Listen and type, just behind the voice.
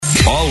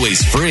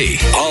Always free,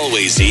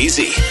 always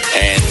easy.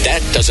 And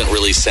that doesn't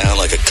really sound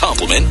like a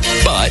compliment,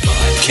 but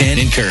Ken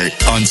and Kurt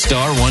on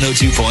Star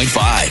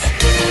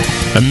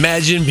 102.5.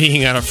 Imagine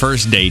being on a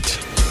first date.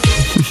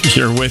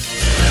 You're with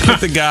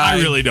the guy.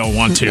 I really don't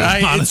want to,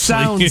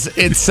 honestly.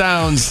 It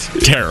sounds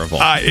terrible.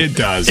 It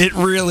does. It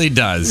really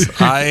does.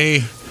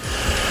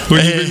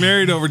 When you've been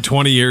married over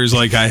 20 years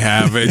like I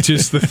have, it's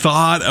just the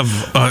thought of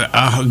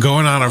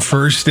going on a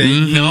first date.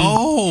 Mm-hmm.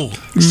 No.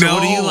 So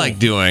what do you like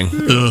doing?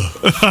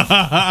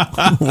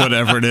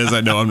 Whatever it is,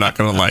 I know I'm not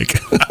going to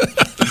like.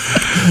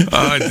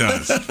 Oh, it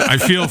does. I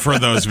feel for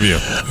those of you.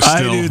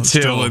 I do too.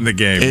 Still in the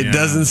game. It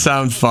doesn't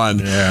sound fun.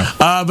 Yeah.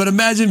 But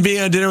imagine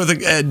being on dinner with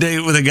a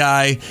date with a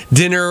guy.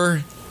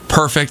 Dinner,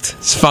 perfect.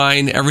 It's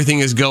fine. Everything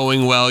is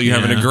going well. You're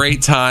having a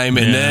great time.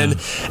 And then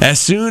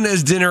as soon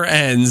as dinner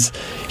ends,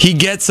 he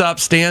gets up,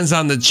 stands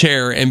on the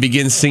chair, and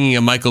begins singing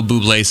a Michael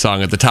Bublé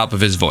song at the top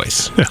of his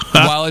voice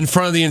while in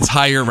front of the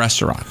entire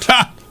restaurant.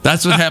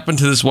 That's what happened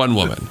to this one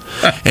woman.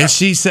 And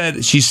she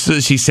said she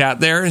sat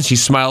there and she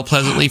smiled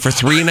pleasantly for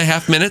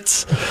 3.5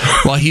 minutes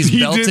while he's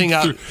belting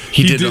out.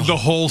 He did the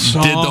whole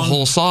song. Did the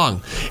whole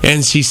song.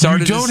 And she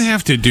started. You don't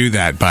have to do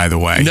that, by the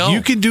way. No.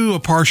 You can do a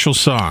partial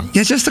song.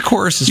 Yeah, just the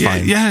chorus is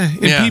fine. Yeah.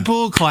 And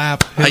people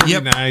clap. It'd be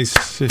yep.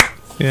 nice.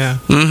 Yeah.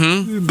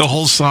 Mm-hmm. The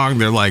whole song,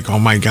 they're like, oh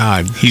my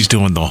God, he's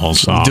doing the whole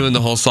song. Doing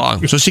the whole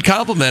song. So she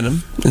complimented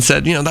him and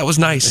said, that was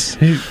nice.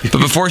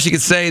 But before she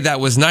could say that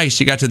was nice,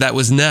 she got to that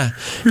was nah,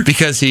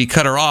 because he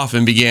cut her off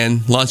and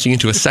began launching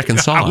into a second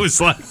song. I was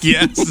like,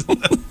 yes.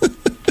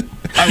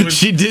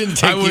 She didn't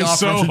take the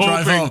offer to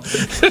drive home.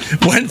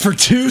 Went for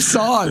 2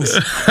 songs.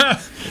 2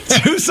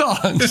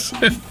 songs.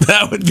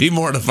 That would be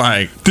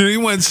mortifying. Did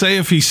anyone say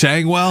if he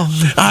sang well?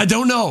 I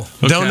don't know.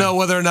 Okay. Don't know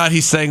whether or not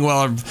he sang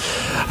well.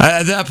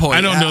 At that point,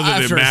 I don't know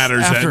that it matters.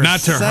 Not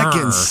to her.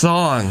 Second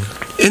song.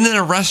 And then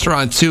a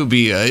restaurant, too,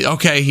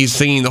 okay, he's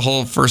singing the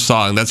whole first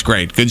song. That's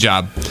great. Good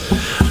job.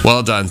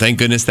 Well done. Thank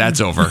goodness that's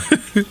over.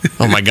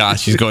 Oh, my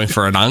gosh. He's going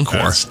for an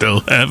encore. I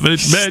still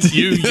haven't met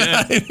you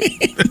yet.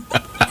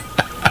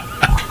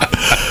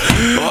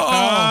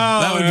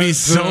 That would be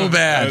so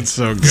bad. That's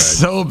so good.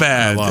 So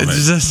bad. I love it.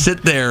 Just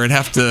sit there and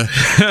have to.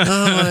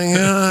 Oh my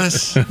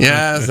gosh.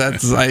 Yes,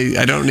 that's.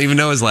 I don't even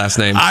know his last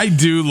name. I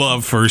do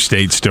love first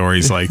date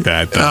stories like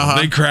that, though.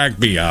 They crack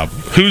me up.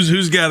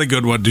 Who's got a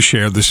good one to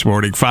share this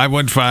morning?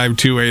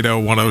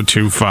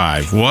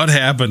 515-280-1025. What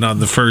happened on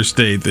the first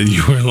date that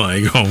you were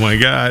like, oh my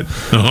God?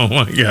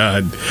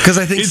 Because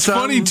I think it's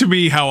funny to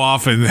me how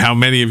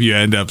many of you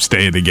end up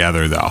staying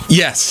together, though.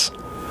 Yes.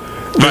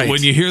 But right.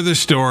 when you hear the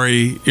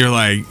story, you're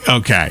like,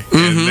 okay.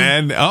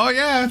 And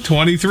then,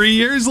 23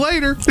 years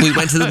later. We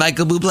went to the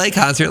Michael Bublé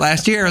concert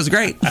last year. It was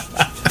great.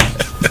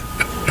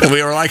 And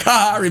we were like,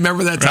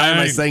 remember that time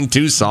I sang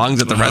 2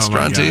 songs at the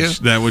restaurant to you?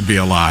 That would be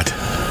a lot.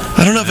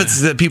 I don't know if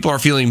it's that people are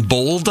feeling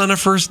bold on a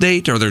first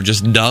date or they're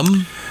just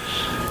dumb.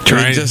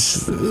 Trying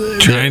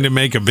to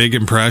make a big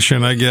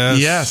impression, I guess.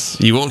 Yes.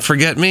 You won't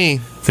forget me.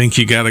 Think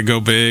you got to go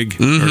big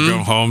or go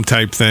home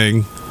type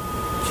thing.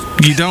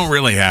 You don't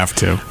really have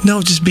to.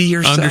 No, just be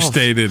yourself.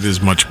 Understated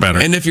is much better.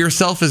 And if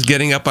yourself is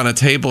getting up on a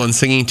table and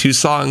singing 2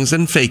 songs,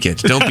 then fake it.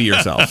 Don't be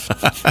yourself.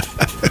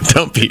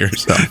 Don't be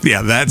yourself.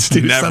 Yeah, that's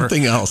Do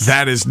something else.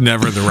 That is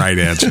never the right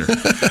answer.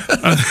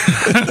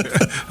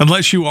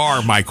 Unless you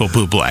are Michael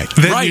Bublé.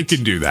 Then you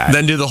can do that.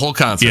 Then do the whole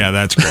concert. Yeah,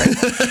 that's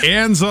great.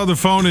 Anne's on the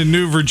phone in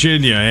New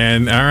Virginia.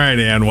 And all right,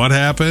 Anne, what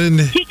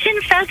happened? He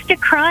confessed a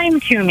crime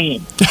to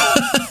me.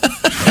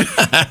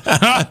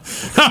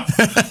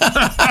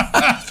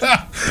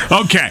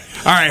 Okay.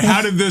 All right.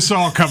 How did this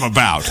all come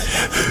about?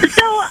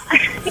 So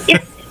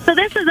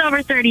this is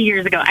over 30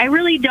 years ago. I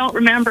really don't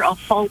remember a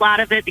whole lot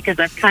of it because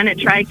I've kind of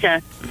tried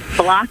to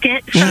block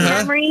it from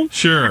memory.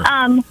 Sure.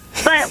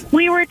 But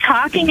we were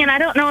talking, and I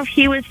don't know if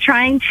he was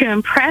trying to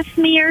impress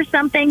me or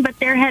something, but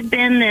there had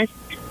been this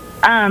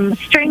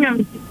string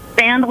of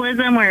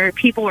vandalism where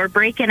people were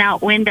breaking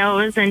out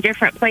windows in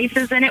different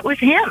places, and it was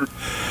him.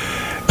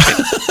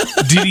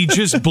 Did he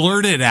just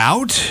blurt it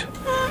out?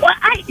 Well,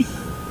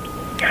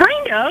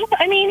 kind of.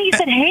 I mean, he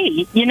said,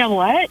 hey, you know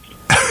what?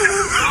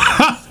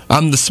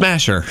 I'm the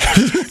smasher.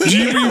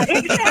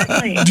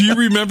 Exactly. Do you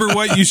remember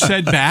what you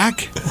said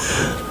back?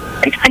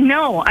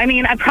 No. I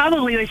mean, I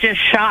probably was just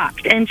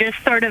shocked and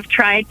just sort of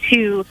tried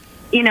to,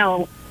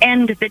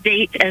 end the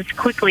date as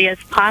quickly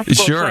as possible.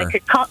 Sure. So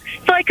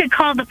I could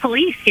call the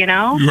police,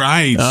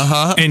 Right.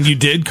 And you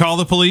did call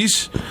the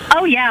police?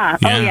 Oh, yeah.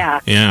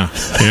 Yeah.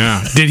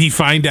 Did he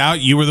find out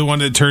you were the one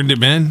that turned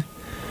him in?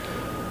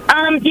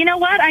 You know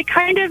what? I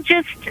kind of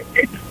just...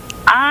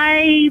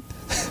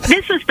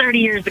 This was 30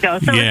 years ago,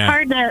 so it's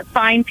hard to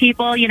find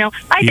people. I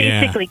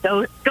basically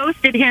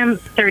ghosted him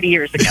 30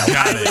 years ago.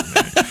 Got it.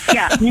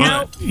 Yeah.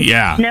 Nope.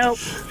 Yeah. Nope.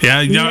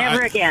 Yeah.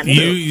 Never again.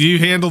 You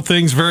handle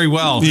things very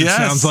well. Yes. It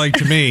sounds like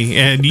to me.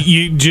 And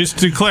you, just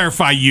to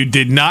clarify, you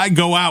did not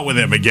go out with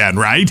him again,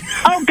 right?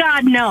 Oh,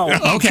 God, no.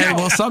 Okay,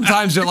 well,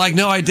 sometimes they're like,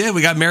 no, I did.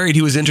 We got married.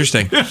 He was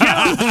interesting. No,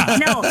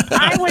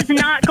 I was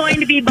not going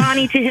to be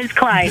Bonnie to his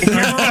Clyde.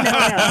 No.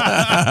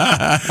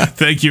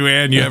 Thank you,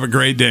 Ann. You have a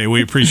great day.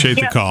 We appreciate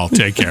the call.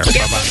 Take care.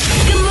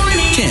 Bye-bye. Good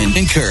morning. Ken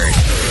and Kurt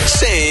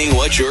saying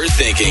what you're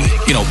thinking,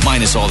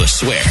 minus all the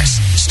swears.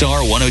 Star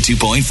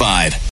 102.5.